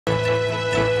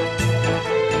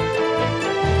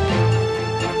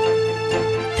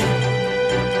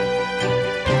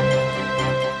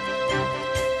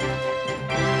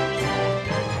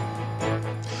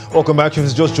Welcome back. If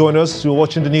you've just joined us, you're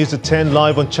watching the news at 10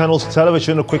 live on Channels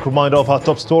Television. A quick reminder of our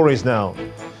top stories now.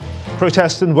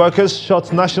 Protesting workers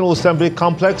shut National Assembly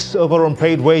complex over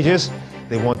unpaid wages.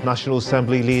 They want National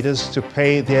Assembly leaders to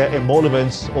pay their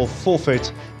emoluments or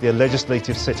forfeit their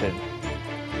legislative sit-in.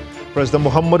 President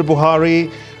Muhammadu Buhari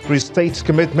restates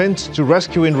commitment to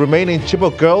rescuing remaining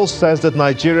Chibok girls, says that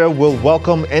Nigeria will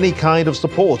welcome any kind of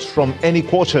support from any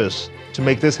quarters to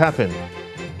make this happen.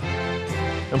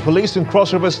 And police in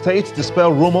Cross River State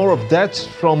dispel rumor of deaths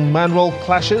from communal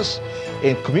clashes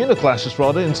in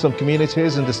some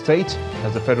communities in the state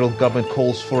as the federal government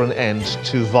calls for an end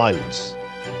to violence.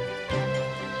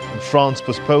 And France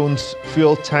postpones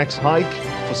fuel tax hike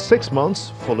for 6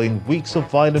 months following weeks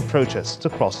of violent protests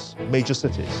across major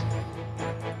cities.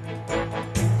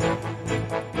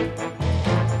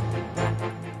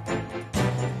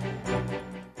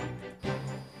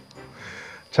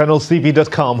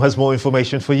 ChannelsTV.com has more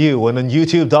information for you, and on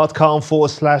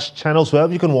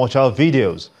youtube.com/channelsweb you can watch our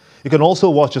videos. You can also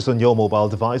watch us on your mobile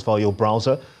device via your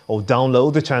browser or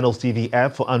download the Channels TV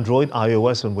app for Android,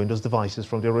 iOS and Windows devices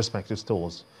from their respective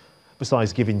stores.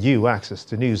 Besides giving you access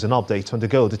to news and updates on the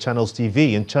go, the Channels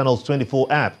TV and Channels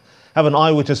 24 app have an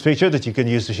eyewitness feature that you can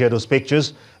use to share those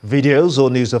pictures, videos or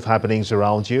news of happenings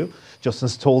around you. Just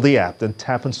install the app, then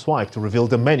tap and swipe to reveal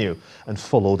the menu and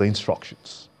follow the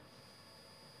instructions.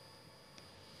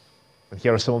 And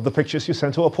here are some of the pictures you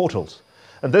sent to our portals.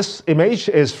 And this image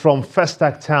is from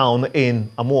Festac Town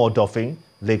in Amuodofin,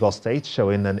 Lagos State,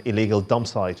 showing an illegal dump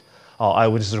site. Our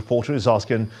eyewitness reporter is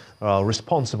asking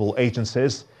responsible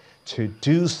agencies to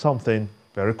do something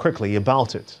very quickly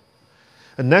about it.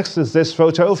 And next is this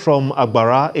photo from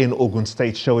Agbara in Ogun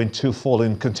State, showing 2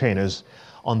 fallen containers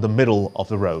on the middle of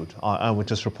the road. Our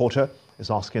eyewitness reporter is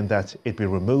asking that it be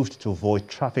removed to avoid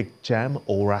traffic jam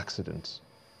or accidents.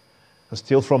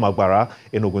 Still from Agbara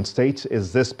in Ogun State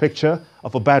is this picture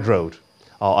of a bad road.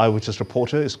 Our eyewitness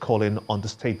reporter is calling on the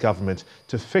state government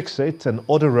to fix it and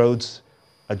other roads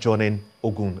adjoining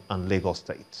Ogun and Lagos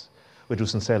States. We do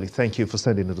sincerely thank you for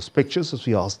sending in those pictures, as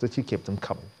we ask that you keep them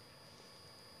coming.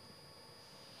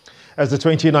 As the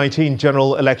 2019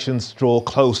 general elections draw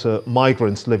closer,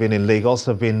 migrants living in Lagos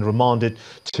have been remanded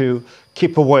to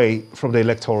keep away from the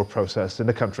electoral process in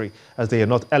the country as they are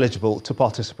not eligible to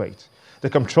participate. The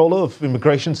Comptroller of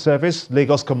Immigration Service,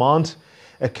 Lagos Command,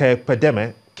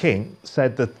 Ekepedeme King,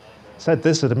 said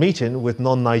this at a meeting with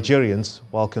non-Nigerians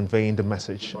while conveying the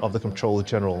message of the Comptroller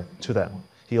General to them.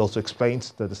 He also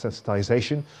explains that the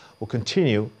sensitization will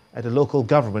continue at the local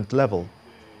government level.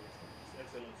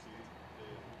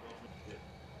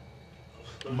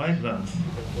 Migrants,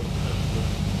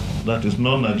 that is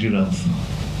non-Nigerians,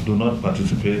 do not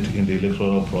participate in the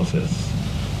electoral process.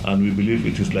 And we believe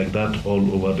it is like that all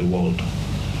over the world.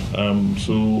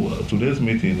 So today's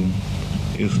meeting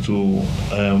is to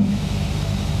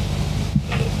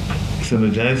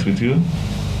synergize with you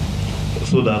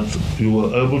so that you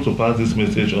are able to pass this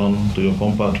message on to your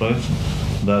compatriots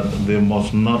that they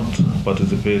must not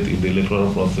participate in the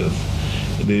electoral process.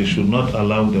 They should not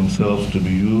allow themselves to be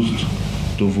used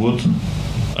to vote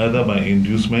either by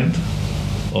inducement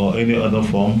or any other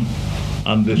form,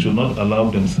 and they should not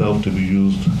allow themselves to be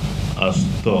used as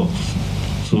thugs.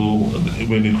 So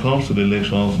when it comes to the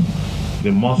elections,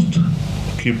 they must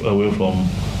keep away from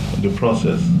the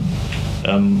process.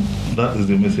 And that is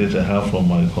the message I have from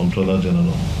my Comptroller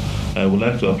General. I would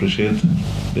like to appreciate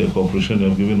the cooperation you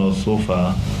have given us so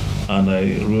far, and I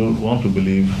really want to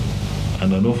believe,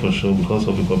 and I know for sure because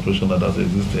of the cooperation that has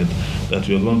existed, that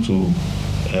you are going to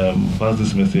pass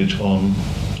this message on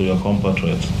to your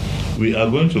compatriots. We are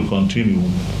going to continue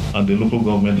at the local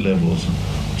government levels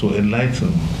to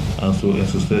enlighten and to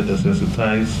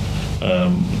sensitize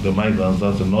the migrants,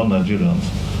 that's the non-Nigerians,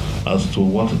 as to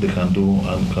what they can do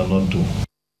and cannot do.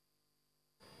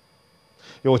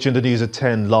 You're watching the news at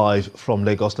 10 live from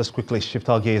Lagos. Let's quickly shift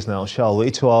our gaze now, shall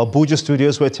we, to our Abuja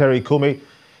studios where Terry Kumi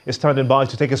is standing by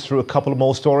to take us through a couple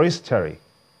more stories. Terry.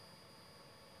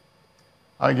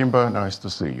 Hi, Gimba. Nice to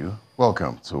see you.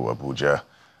 Welcome to Abuja.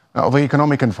 Now, the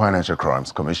Economic and Financial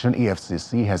Crimes Commission,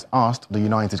 EFCC, has asked the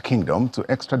United Kingdom to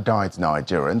extradite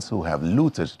Nigerians who have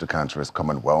looted the country's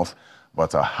commonwealth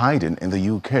but are hiding in the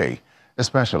UK,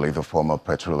 especially the former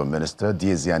Petroleum Minister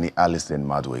Diezani Alison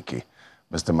Madueke.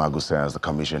 Mr. Magu says the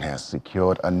Commission has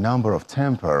secured a number of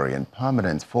temporary and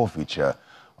permanent forfeiture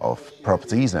of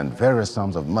properties and various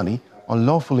sums of money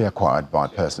unlawfully acquired by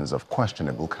persons of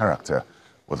questionable character,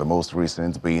 with the most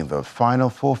recent being the final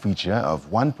forfeiture of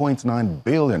 1.9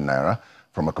 billion naira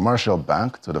from a commercial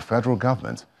bank to the federal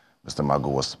government. Mr. Magu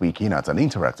was speaking at an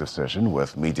interactive session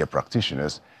with media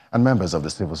practitioners and members of the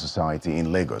civil society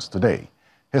in Lagos today.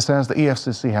 He says the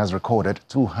EFCC has recorded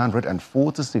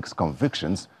 246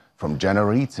 convictions from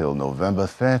January till November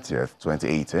 30th,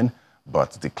 2018,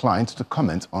 but declined to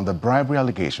comment on the bribery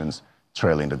allegations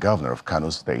trailing the governor of Kano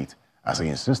State, as he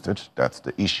insisted that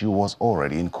the issue was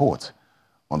already in court.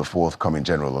 On the forthcoming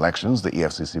general elections, the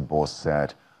EFCC boss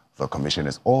said the commission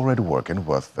is already working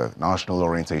with the National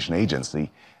Orientation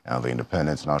Agency and the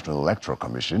Independent National Electoral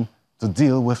Commission to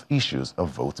deal with issues of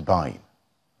vote buying.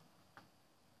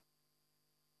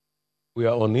 We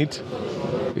are on it.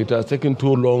 It has taken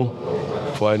too long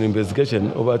for an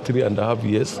investigation, over 3.5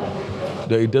 years.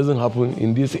 It doesn't happen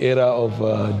in this era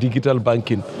of digital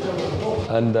banking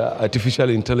and artificial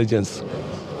intelligence.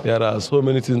 There are so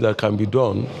many things that can be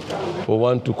done for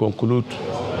one to conclude,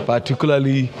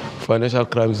 particularly financial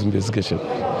crimes investigation.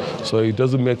 So it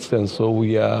doesn't make sense. So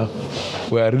we are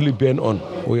really bent on.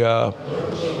 We are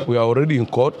already in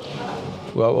court.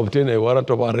 We have obtained a warrant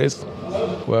of arrest.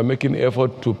 We are making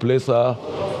effort to place her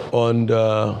on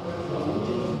the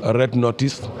red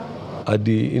notice at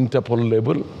the Interpol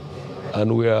level,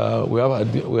 and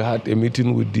we had a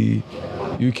meeting with the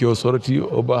UK authority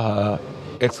over her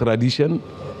extradition.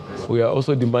 We are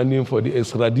also demanding for the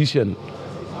extradition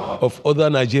of other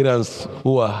Nigerians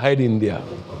who are hiding there,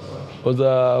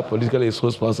 other politically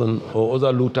exposed persons or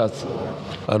other looters,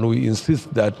 and we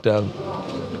insist that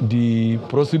the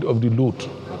proceeds of the loot,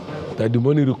 that the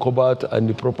money recovered and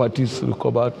the properties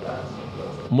recovered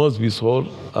must be sold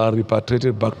and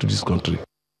repatriated back to this country.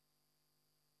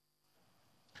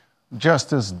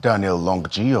 Justice Daniel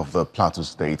Longji of the Plateau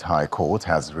State High Court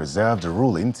has reserved a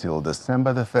ruling till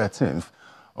December the 13th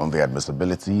on the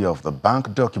admissibility of the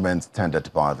bank documents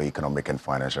tendered by the Economic and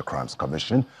Financial Crimes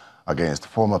Commission against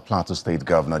former Plateau State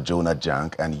Governor Jonah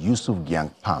Jang and Yusuf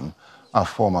Gyang Pam, a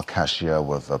former cashier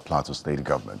with the Plateau State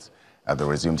government. At the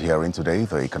resumed hearing today,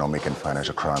 the Economic and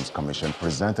Financial Crimes Commission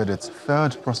presented its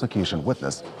third prosecution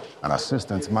witness, an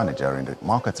assistant manager in the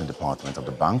marketing department of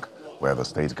the bank, where the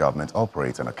state government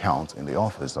operates an account in the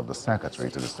office of the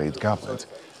secretary to the state government,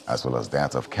 as well as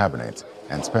that of cabinet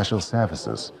and special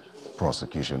services.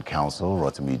 Prosecution counsel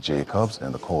Rotimi Jacobs,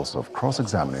 in the course of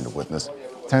cross-examining the witness,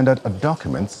 tendered a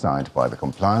document signed by the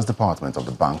compliance department of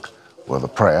the bank with a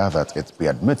prayer that it be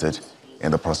admitted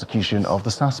in the prosecution of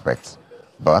the suspects.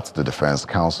 But the defense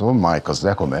counsel, Mike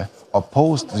Ozekome,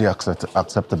 opposed the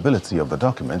acceptability of the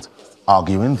document,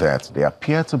 arguing that they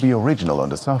appear to be original on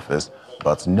the surface,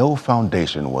 but no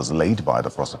foundation was laid by the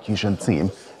prosecution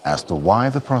team as to why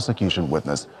the prosecution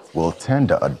witness will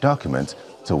tender a document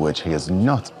to which he is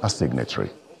not a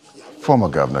signatory. Former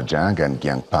Governor Jang and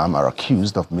Gyang Pam are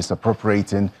accused of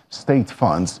misappropriating state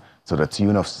funds to the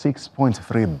tune of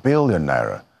 6.3 billion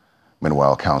naira.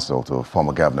 Meanwhile, counsel to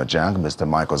former Governor Jang, Mr.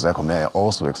 Michael Zekome,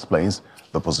 also explains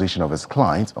the position of his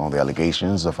client on the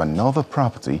allegations of another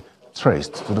property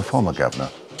traced to the former governor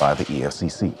by the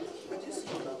EFCC.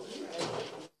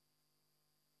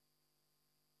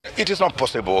 It is not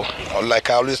possible.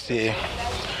 Like I always say,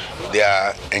 they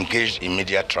are engaged in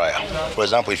media trial. For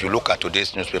example, if you look at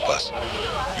today's newspapers,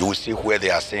 you will see where they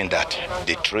are saying that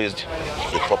they traced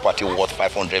a property worth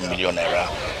 500 million naira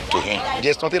to him.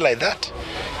 There's nothing like that.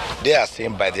 They are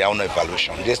saying by their own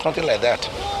evaluation. There's nothing like that.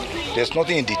 There's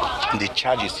nothing in the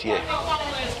charges here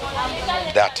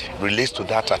that relates to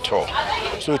that at all.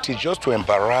 So it is just to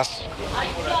embarrass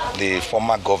the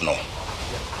former governor,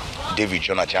 David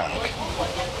Jonah Jang,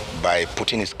 by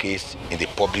putting his case in the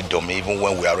public domain even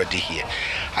when we are already here.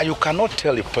 And you cannot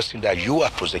tell a person that you are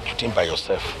prosecuting by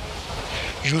yourself,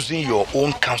 using your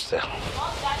own counsel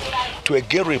to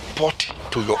again report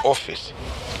to your office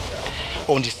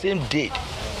on the same date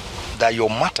that your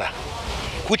matter,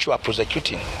 which you are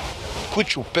prosecuting,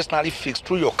 which you personally fixed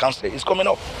through your counsel, is coming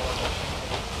up.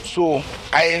 So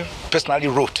I personally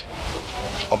wrote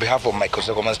on behalf of Michael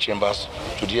Zekoman's chambers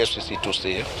to the EFCC to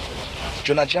say,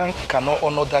 Jonah Jang cannot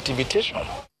honor that invitation.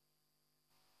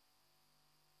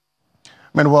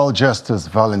 Meanwhile, Justice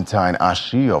Valentine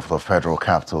Ashi of the Federal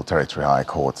Capital Territory High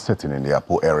Court, sitting in the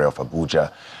Apo area of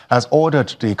Abuja, has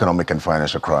ordered the Economic and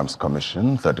Financial Crimes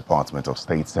Commission, the Department of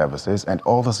State Services, and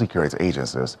other security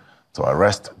agencies to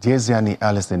arrest Diezani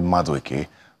Alison Madueke,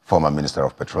 former Minister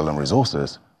of Petroleum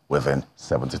Resources, within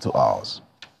 72 hours.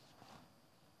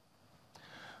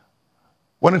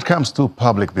 When it comes to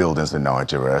public buildings in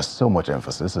Nigeria, so much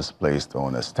emphasis is placed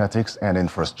on aesthetics and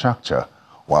infrastructure,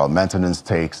 while maintenance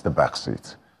takes the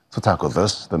backseat. To tackle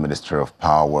this, the Ministry of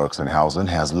Power Works and Housing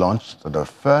has launched the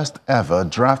first ever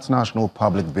draft national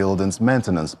public buildings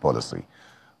maintenance policy.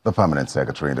 The permanent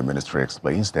secretary in the ministry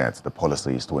explains that the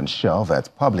policy is to ensure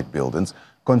that public buildings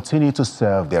continue to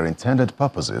serve their intended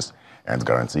purposes and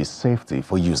guarantee safety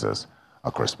for users.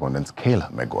 Our correspondent,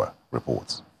 Kayla Magu,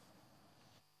 reports.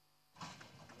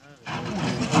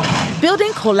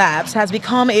 Building collapse has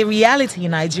become a reality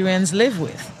Nigerians live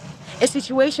with. A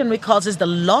situation which causes the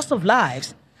loss of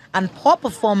lives and poor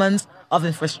performance of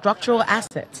infrastructural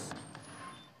assets.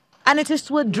 And it is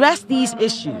to address these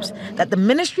issues that the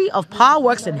Ministry of Power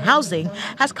Works and Housing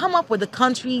has come up with the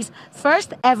country's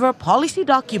first ever policy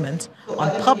document on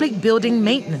public building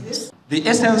maintenance. The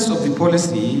essence of the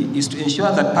policy is to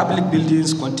ensure that public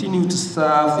buildings continue to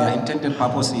serve their intended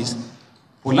purposes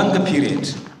for longer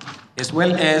periods, as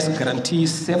well as guarantee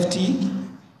safety,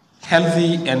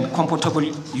 healthy and comfortable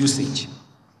usage.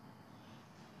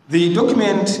 The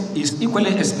document is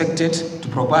equally expected to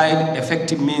provide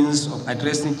effective means of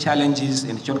addressing challenges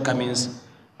and shortcomings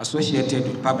associated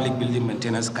with public building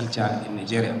maintenance culture in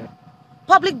Nigeria.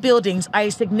 Public buildings are a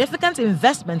significant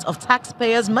investment of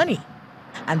taxpayers' money,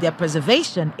 and their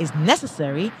preservation is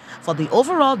necessary for the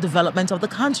overall development of the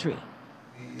country.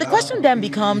 The question then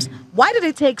becomes, why did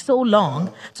it take so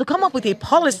long to come up with a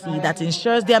policy that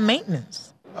ensures their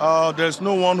maintenance? There's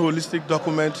no one holistic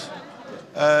document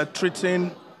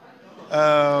treating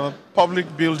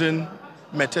public building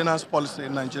maintenance policy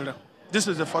in Nigeria. This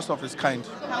is the first of its kind.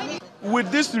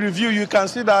 With this review, you can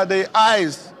see that the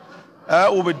I's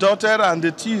will be dotted and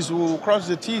the T's will cross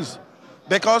the T's.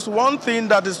 Because one thing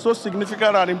that is so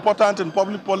significant and important in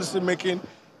public policy making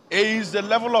is the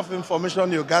level of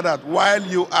information you gathered while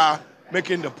you are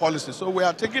making the policy. So we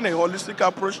are taking a holistic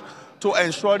approach to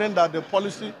ensuring that the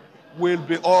policy will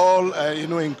be all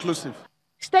inclusive.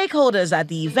 Stakeholders at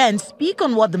the event speak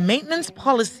on what the maintenance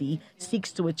policy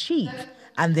seeks to achieve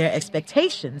and their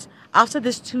expectations after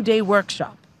this two-day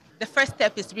workshop. The first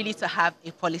step is really to have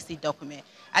a policy document.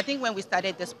 I think when we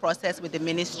started this process with the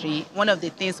ministry, one of the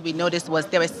things we noticed was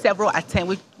there were several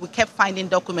attempts. We kept finding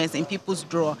documents in people's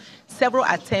drawer, several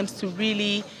attempts to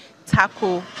really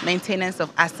tackle maintenance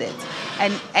of assets.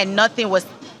 And nothing was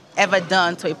ever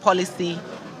done to a policy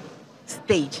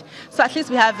stage. So at least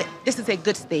we have, this is a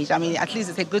good stage. I mean, at least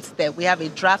it's a good step. We have a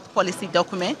draft policy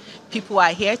document. People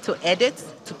are here to edit,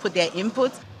 to put their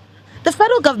input. The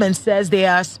federal government says they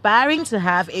are aspiring to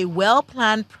have a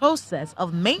well-planned process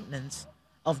of maintenance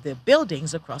of their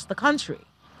buildings across the country.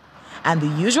 And the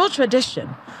usual tradition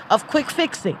of quick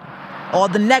fixing or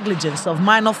the negligence of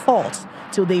minor faults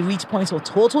till they reach points of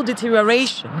total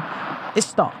deterioration is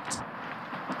stopped.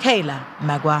 Kayla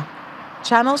Magu,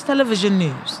 Channels Television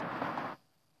News.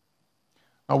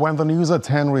 When the news at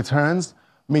 10 returns,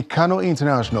 Mikano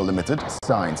International Limited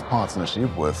signs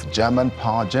partnership with German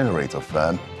power generator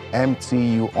firm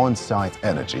MTU On-Site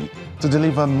Energy to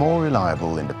deliver more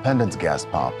reliable independent gas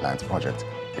power plant project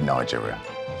in Nigeria.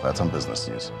 That's on Business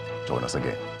News. Join us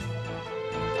again.